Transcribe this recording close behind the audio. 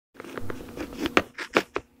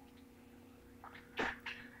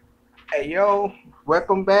Hey yo,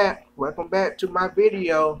 welcome back. Welcome back to my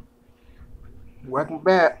video. Welcome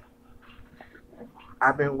back.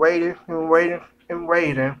 I've been waiting and waiting and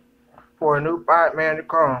waiting for a new Batman to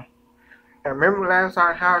come. And remember last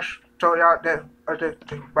time how I told y'all that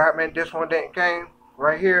the Batman this one didn't came?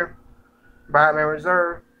 Right here, Batman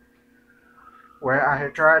Reserve, where I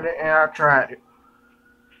had tried it and I tried it.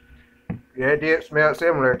 Yeah, it did smell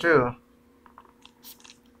similar too.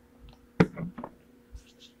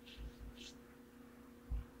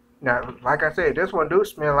 Now, like I said, this one do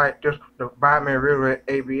smell like just the Batman Real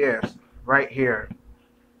ABS right here.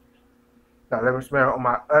 Now let me smell it on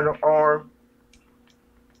my other arm.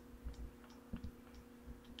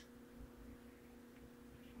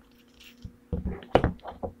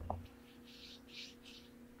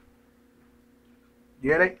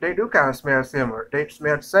 Yeah, they do kind of smell similar. They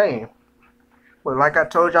smell the same. But like I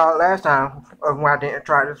told y'all last time, when I didn't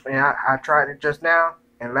try this, and I tried it just now,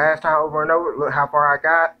 and last time over and over, look how far I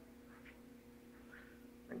got.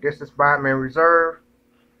 And this is Bod Man Reserve,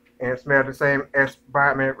 and it smells the same as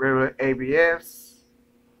Bod Man regular ABS.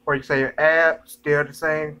 Or you say ab, still the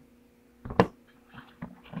same.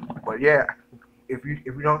 But yeah, if you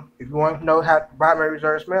want to know how Bod Man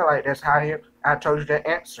Reserve smell like, that's how I told you the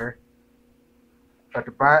answer of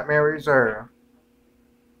the Bod Man Reserve.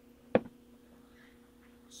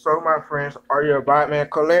 So my friends, are you a Bod Man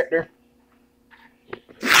collector?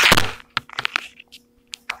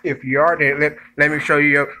 If you are, then let me show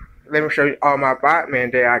you. Let me show you all my Bod Man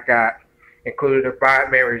that I got, including the Bod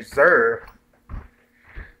Man Reserve.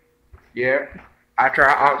 Yeah, I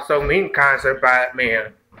try out so many kinds of Bod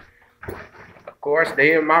Man. Of course,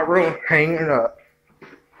 they in my room hanging up.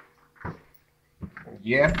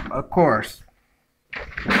 Yeah, of course.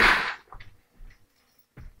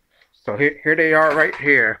 So here they are right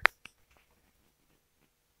here.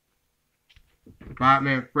 Bod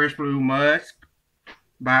Man Fresh Blue Musk,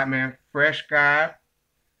 Bod Man Fresh Sky,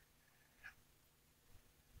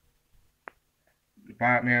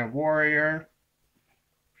 Bod Man Warrior,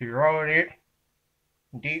 Heroic,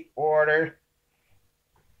 Deep Order,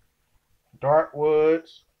 Dark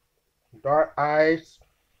Woods, Dark Ice,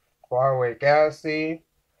 Faraway Galaxy,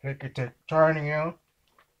 Liquid Titanium,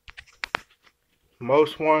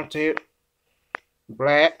 Most Wanted,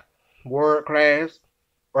 Black, World Class,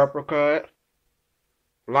 Uppercut,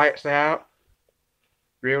 Lights Out,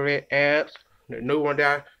 Really Ants, the new one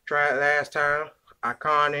that I tried last time,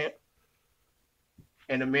 Iconic,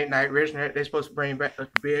 and the Midnight Ritual. They're supposed to bring back the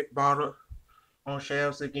big bottle on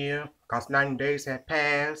shelves again, because 90 days have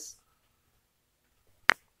passed.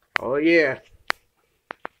 Oh yeah.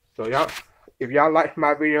 So y'all, if y'all like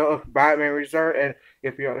my video of Bod Man Reserve, and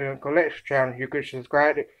if you're in a collection channel, you could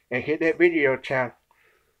subscribe it and hit that video channel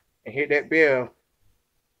and hit that bell.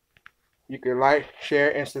 You can like,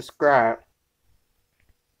 share, and subscribe.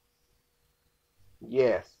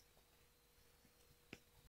 Yes.